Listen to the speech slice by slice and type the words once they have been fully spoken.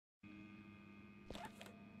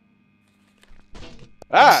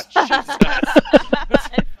Ah, Jesus!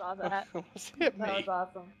 I saw that. Almost hit me. That was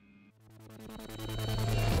awesome.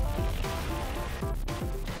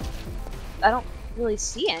 I don't really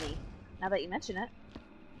see any, now that you mention it.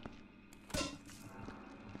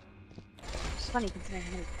 It's funny considering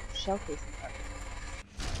how many shell casings are.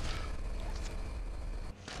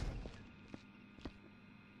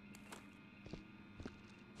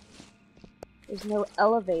 There's no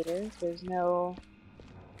elevators, there's no...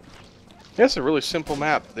 Yeah, it's a really simple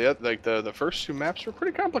map. The first two maps were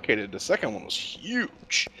pretty complicated. The second one was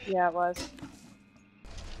huge. Yeah, it was.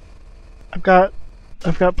 I've got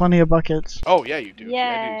plenty of buckets. Oh yeah, you do.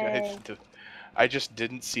 Yay. I just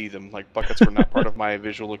didn't see them. Like buckets were not part of my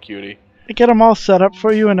visual acuity. I get them all set up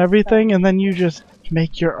for you and everything, and then you just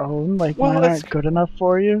make your own. Like Well, mine aren't good enough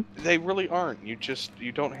for you. They really aren't.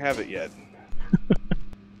 You don't have it yet.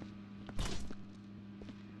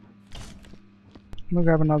 I'm gonna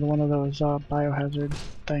grab another one of those biohazard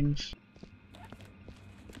things.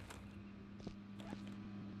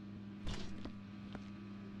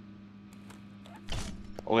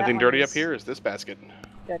 Only That thing one dirty is- up here is this basket.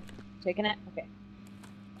 Good. Taking it? Okay.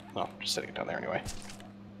 Oh, just sitting it down there anyway.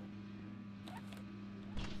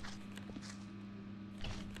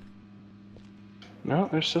 No,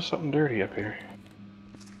 there's still something dirty up here.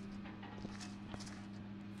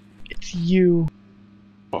 It's you.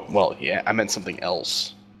 Oh, well, yeah, I meant something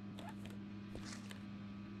else.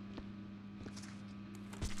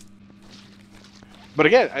 But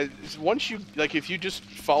again, once you if you just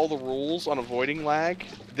follow the rules on avoiding lag,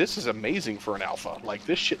 this is amazing for an alpha. Like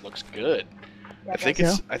this shit looks good. Yeah,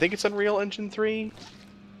 I think it's Unreal Engine 3.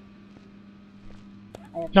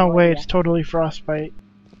 No way, it's totally Frostbite.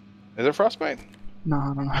 Is it Frostbite? No,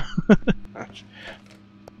 I don't know.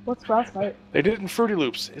 What's Frostbite? They did it in Fruity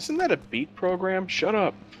Loops. Isn't that a beat program? Shut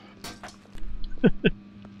up.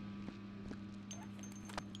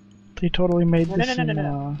 They totally made No, this in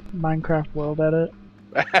Minecraft World Edit.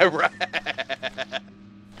 Right.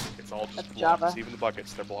 It's all just That's blocks. Java. Even the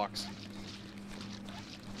buckets, they're blocks.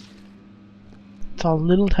 It's all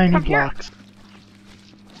little tiny Come here. blocks.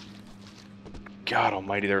 God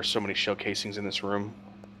almighty, there are so many shell casings in this room.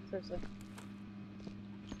 Seriously.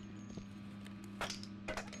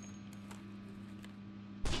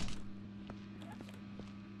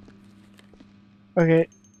 Okay,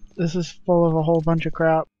 this is full of a whole bunch of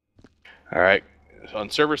crap. Alright. On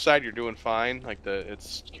server side, you're doing fine. Like,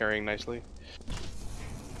 it's carrying nicely.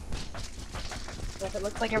 So if it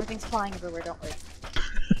looks like everything's flying everywhere, don't worry.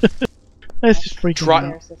 It's just freaking Try-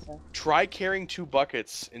 out. Try carrying two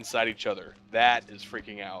buckets inside each other. That is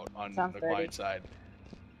freaking out on Sounds the dirty. client side.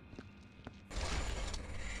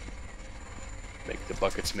 Make the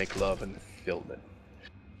buckets make love and fill it.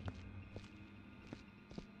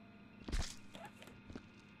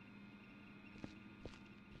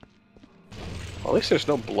 Well, at least there's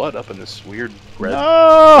no blood up in this weird red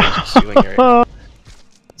ceiling area. No!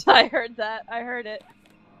 I heard that. I heard it.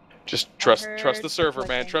 Just trust heard the server, man.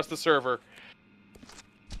 clicking. Trust the server.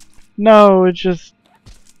 No, it's just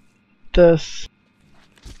this.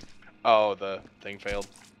 Oh, the thing failed.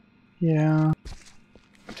 Yeah.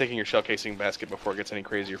 I'm taking your shell casing basket before it gets any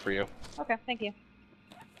crazier for you. Okay, thank you.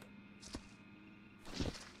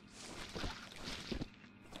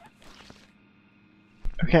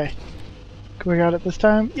 Okay. We got it this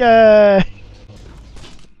time. Yay!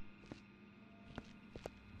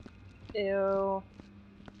 Ew.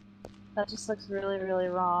 That just looks really, really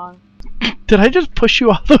wrong. Did I just push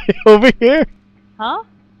you all the way over here? Huh?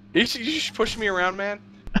 You just push me around, man.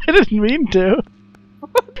 I didn't mean to.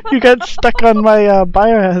 You got stuck on my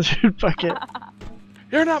biohazard bucket.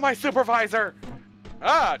 You're not my supervisor!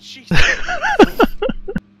 Ah, jeez.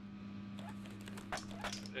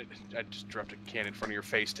 I just dropped a can in front of your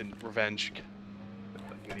face in revenge.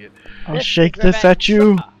 Idiot. I'll This shake is this at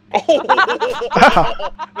you. Oh!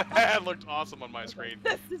 That looked awesome on my screen.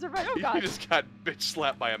 This is a right. Oh You god. just got bitch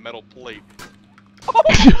slapped by a metal plate.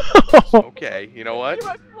 Oh, Okay, you know what? you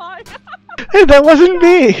went flying. Hey, that wasn't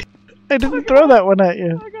me! I didn't throw that one at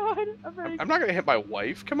you. Oh god. I'm very. I'm not gonna hit my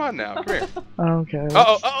wife. Come on now, come here. Okay.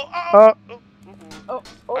 Uh oh! Oh,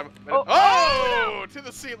 oh, I'm- oh, oh! To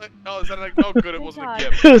the ceiling! Oh, is that like? Oh, good, it wasn't a God.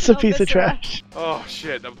 gift. It's a Oh, piece of Viscera. trash. Oh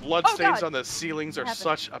shit! The blood Oh, stains God. on the ceilings are What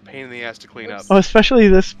happened? such a pain in the ass to clean up. Oh, especially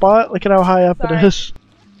this spot. Look at how high up Sorry. it is.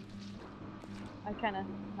 I kind of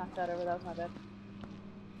knocked that over. That was my bad.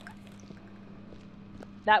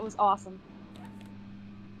 That was awesome.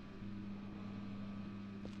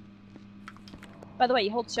 By the way,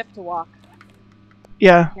 you hold shift to walk.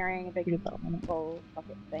 Yeah. Carrying a big Look at that one. full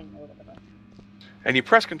bucket thing or whatever. And you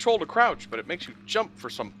press control to crouch, but it makes you jump for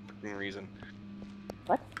some freaking reason.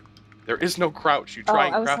 What? There is no crouch. You try I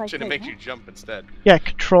and was crouch like, and it wait, makes what? you jump instead. Yeah,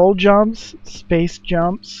 control jumps, space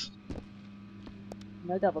jumps.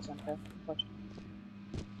 No double jump though, unfortunately.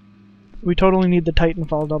 We totally need the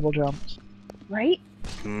Titanfall double jumps. Right?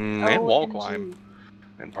 And wall OMG. climb.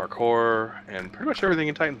 And parkour. And pretty much everything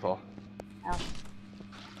in Titanfall. Ow.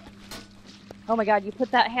 Oh my god, you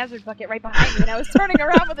put that hazard bucket right behind me and I was turning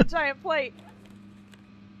around with a giant plate.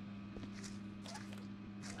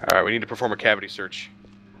 Alright, we need to perform a cavity search.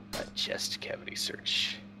 A chest cavity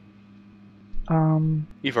search.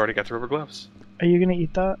 You've already got the rubber gloves. Are you gonna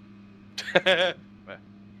eat that?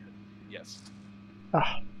 Yes.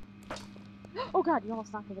 Ah, Oh god, you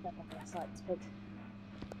almost knocked over that bucket. I saw it. It's big.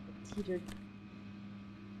 It teetered.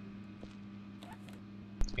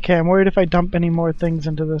 okay, I'm worried if I dump any more things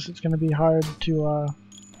into this, it's gonna be hard to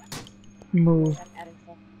move. I'm adding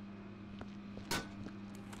stuff.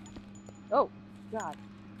 Oh, god.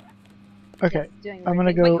 Okay, Yes, doing the I'm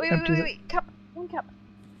right gonna thing. go Wait, empty wait. Cup. One cup.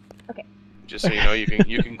 Okay. Just so you know, you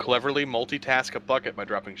can cleverly multitask a bucket by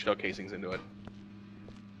dropping shell casings into it.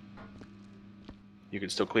 You can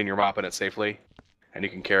still clean your mop in it safely, and you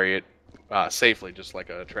can carry it safely, just like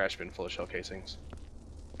a trash bin full of shell casings.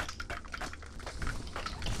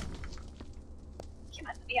 Come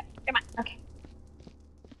on. Yeah, come on. Okay.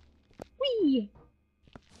 Whee!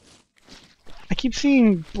 I keep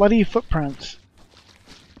seeing bloody footprints.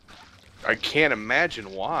 I can't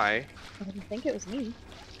imagine why. I didn't think it was me.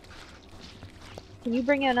 Can you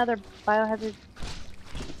bring another biohazard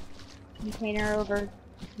container over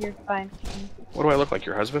here? Fine. What do I look like,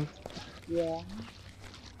 your husband? Yeah.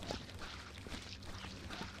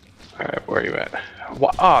 Alright, where are you at?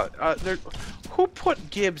 Who put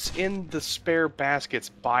Gibbs in the spare baskets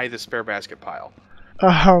by the spare basket pile?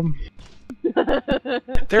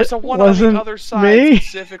 There's a one on Wasn't the other side me.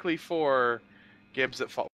 specifically for Gibbs that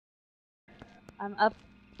fall. I'm up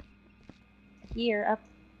here,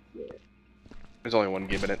 There's only one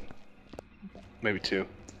Gibb in it. Okay. Maybe two.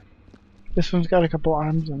 This one's got a couple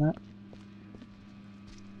arms in it.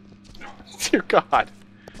 Dear God.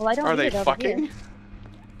 Well, I don't Are need they it over fucking? here.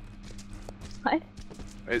 What?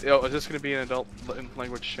 Is this going to be an adult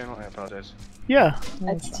language channel? I apologize. Yeah.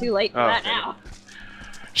 It's too late for Oh, that okay. now.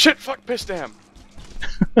 Shit, fuck, piss damn.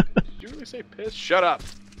 Did you really say piss? Shut up.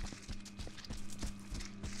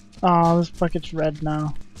 Oh, this bucket's red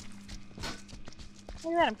now.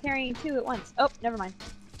 Look at that, I'm carrying two at once. Oh, never mind.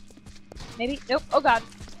 Maybe? Nope. Oh god.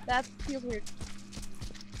 That feels weird.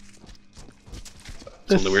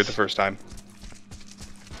 It's only weird the first time.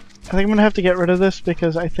 I think I'm gonna have to get rid of this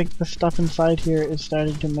because I think the stuff inside here is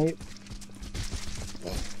starting to mate.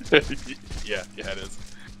 yeah, it is.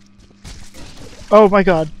 Oh my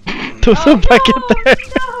god. There's a bucket there.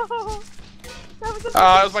 No! That was a It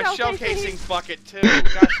was my fucking shell casing. casings bucket too.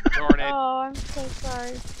 Gosh darn it. Oh, I'm so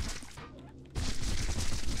sorry.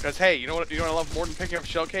 Because hey, you know what I love more than picking up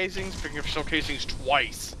shell casings? Picking up shell casings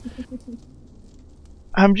twice.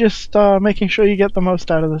 I'm just making sure you get the most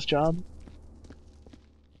out of this job.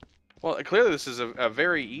 Well, clearly this is a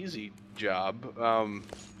very easy job.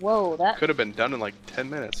 Whoa, that Could have been done in like 10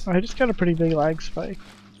 minutes. I just got a pretty big lag spike.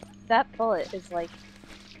 that bullet is like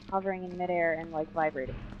hovering in midair and like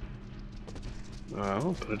vibrating.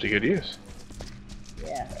 Well, put it to good use.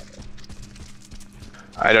 Yeah.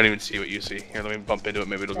 I don't even see what you see. Here, let me bump into it.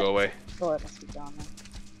 Maybe it'll go away. Bullet must be gone now.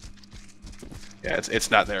 Yeah,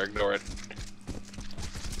 it's not there. Ignore it.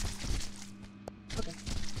 Okay.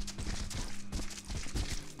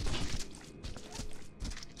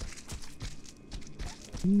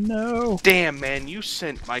 No. Damn, man, you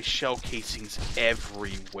sent my shell casings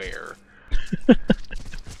everywhere.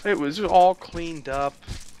 It was all cleaned up.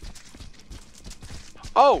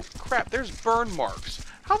 Oh, crap, there's burn marks.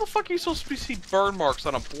 How the fuck are you supposed to see burn marks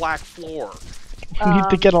on a black floor? We need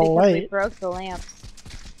to get a because we light. broke the lamps.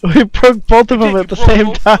 We broke both of them at the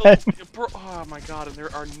same time. Oh my god, and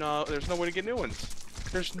there's no way to get new ones.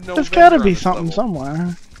 There's no There's vendor gotta on be this something level.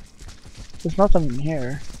 somewhere. There's nothing in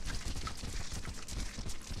here.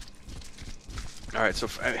 Alright, so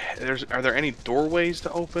are there any doorways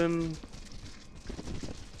to open?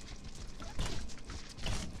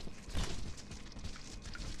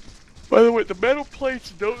 By the way, the metal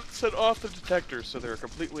plates don't set off the detectors, so they're a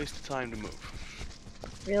complete waste of time to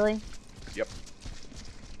move. Really? Yep.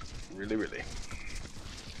 Really, really.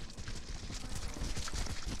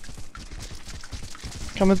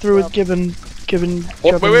 Coming through Well. with Gibbon,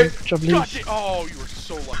 Oh, wait! Jubbly. God, oh, you were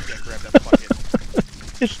so lucky I grabbed that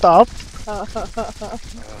bucket. It stopped.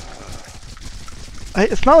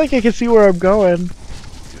 It's not like I can see where I'm going.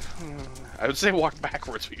 I would say walk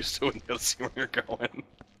backwards, but you still wouldn't be able to see where you're going.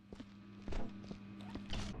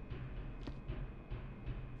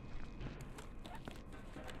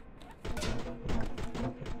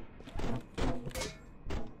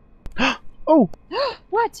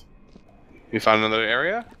 What? You found another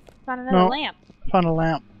area? Found another No. lamp. Found a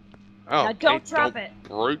lamp. Oh, Now don't drop it.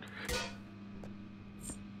 Brute.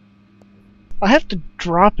 I have to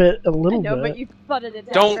drop it a I little know, bit. but you butted it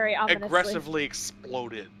down Don't very ominously. aggressively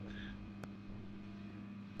explode it.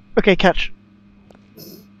 Okay, catch.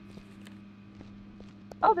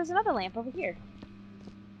 Oh, there's another lamp over here.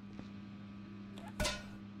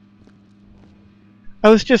 I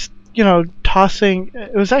was just, you know, tossing.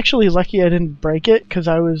 It was actually lucky I didn't break it because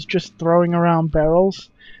I was just throwing around barrels,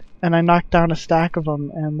 and I knocked down a stack of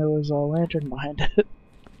them, and there was a lantern behind it.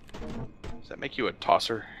 Does that make you a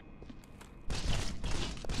tosser?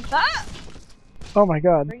 Ah! Oh my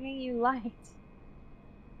god! Bringing you light.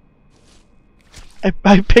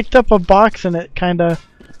 I picked up a box and it kind of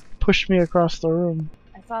pushed me across the room.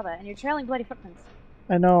 I saw that, and you're trailing bloody footprints.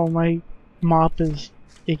 I know my mop is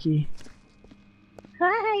icky.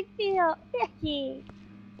 I feel icky.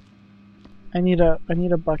 I need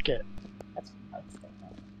a bucket. That's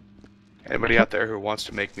Anybody out there who wants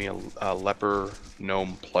to make me a leper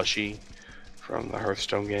gnome plushie from the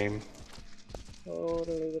Hearthstone game?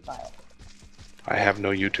 totally wild. I have no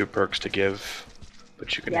YouTube perks to give,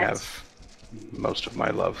 but you can Yes. have most of my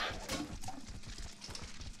love.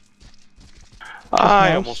 I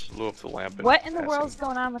nice. almost blew up the lamp. What in the passing. world's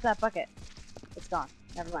going on with that bucket? It's gone.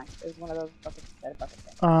 Never mind. It was one of those buckets that a bucket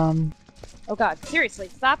thing. Oh god, seriously,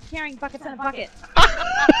 stop carrying buckets in a bucket.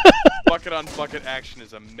 Bucket on bucket action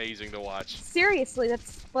is amazing to watch. Seriously,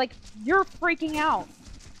 that's like, you're freaking out.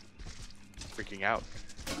 Freaking out.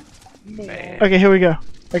 Man. Okay, here we go.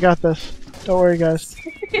 I got this. Don't worry, guys.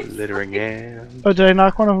 Littering and Oh, did I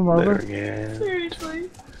knock one of them over? littering and Seriously.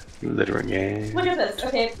 littering and. Look at this.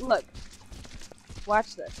 Okay, look.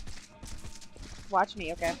 Watch this. Watch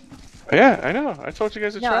me, okay? Yeah, I know. I told you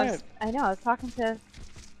guys to try it. I know, I was talking to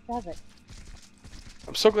Dazik.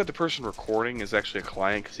 I'm so glad the person recording is actually a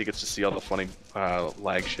client because he gets to see all the funny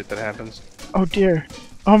lag shit that happens. Oh dear.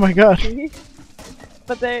 Oh my god.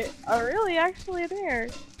 But they are really actually there.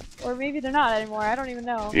 Or maybe they're not anymore, I don't even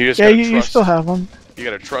know. You just Yeah, gotta you trust. still have them. You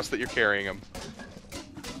gotta trust that you're carrying them.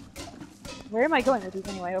 Where am I going with these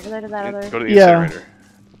anyway? Over there to that other... Go to the Yeah. incinerator.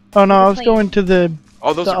 Oh no, I was Clean. going to the.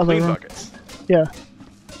 Oh, those The are other clean room. buckets. Yeah.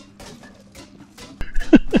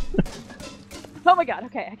 Oh my god,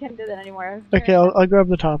 okay, I can't do that anymore. I was Okay, carrying I'll grab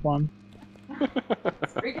the top one.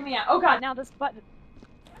 It's freaking me out. Oh god, now this button...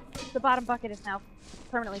 The bottom bucket is now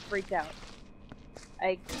permanently freaked out.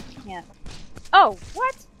 I can't... Oh,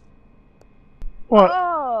 what? What?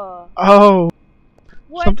 Oh! Oh,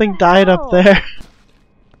 What something the died hell? up there.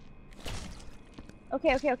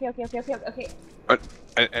 Okay.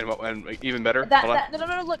 And even better. That, Hold on. that,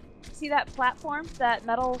 no, look. See that platform? That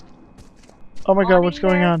metal... Oh my god, what's awning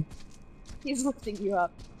going there? on? He's lifting you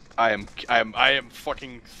up. I am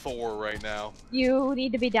fucking Thor right now. You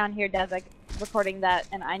need to be down here, Dazik, recording that,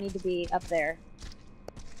 and I need to be up there.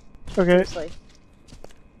 Okay. Seriously.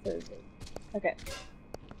 Okay.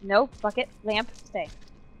 No, bucket, lamp, stay.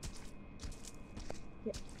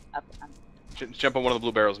 Yeah, up. Jump on one of the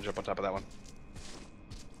blue barrels and jump on top of that one.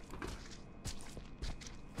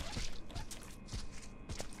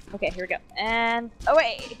 Okay, here we go. And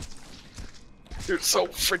away! You're so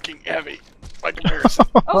freaking heavy. By comparison.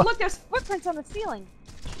 Oh, look, there's footprints on the ceiling!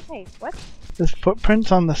 Hey, what? There's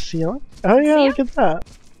footprints on the ceiling? Oh yeah, See 'em? look at that.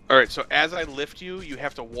 Alright, so as I lift you, you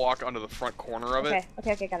have to walk onto the front corner of it.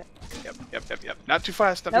 Okay, got it. Yep. Not too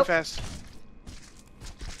fast, not Nope. too fast.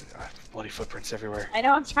 Ah, bloody footprints everywhere. I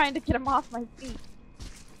know, I'm trying to get him off my feet.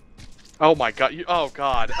 Oh my god, oh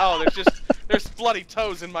god. Oh, there's just, there's bloody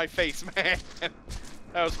toes in my face, man.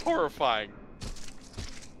 That was horrifying.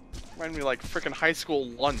 Reminded me like frickin' high school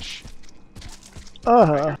lunch.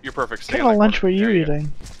 What You're perfect. Stay kind on of that lunch were corner. you There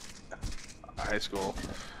eating? go. High school.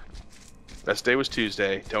 Best day was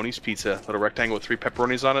Tuesday. Tony's Pizza. Little rectangle with 3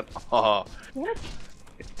 pepperonis on it. Oh. Damn it.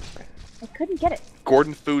 I couldn't get it.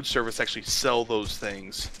 Gordon Food Service actually sell those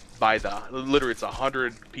things by the literally it's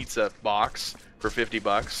 100 pizza box for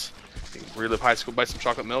 $50. You can relive high school, buy some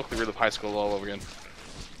chocolate milk, we relive high school all over again.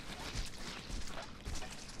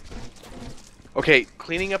 Okay,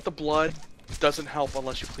 cleaning up the blood doesn't help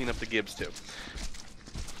unless you clean up the Gibbs too.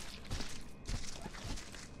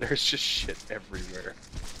 There's just shit everywhere.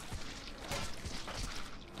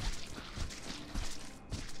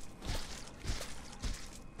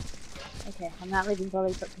 Okay, I'm not leaving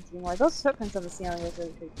bloody footprints anymore. Those footprints on the ceiling was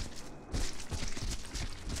really creepy.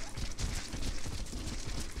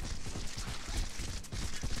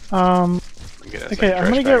 Okay, I'm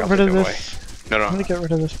gonna get rid of this. No. I'm gonna get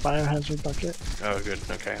rid of this biohazard bucket. Oh, good.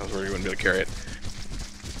 Okay, I was worried you wouldn't be able to carry it.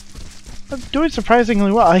 I'm doing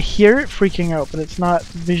surprisingly well. I hear it freaking out, but it's not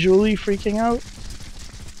visually freaking out.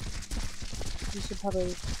 You should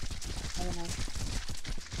probably, I don't know.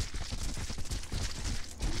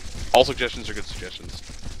 All suggestions are good suggestions.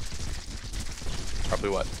 Probably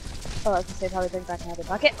what? Oh, I was gonna say probably bring back another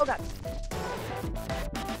bucket. Oh god.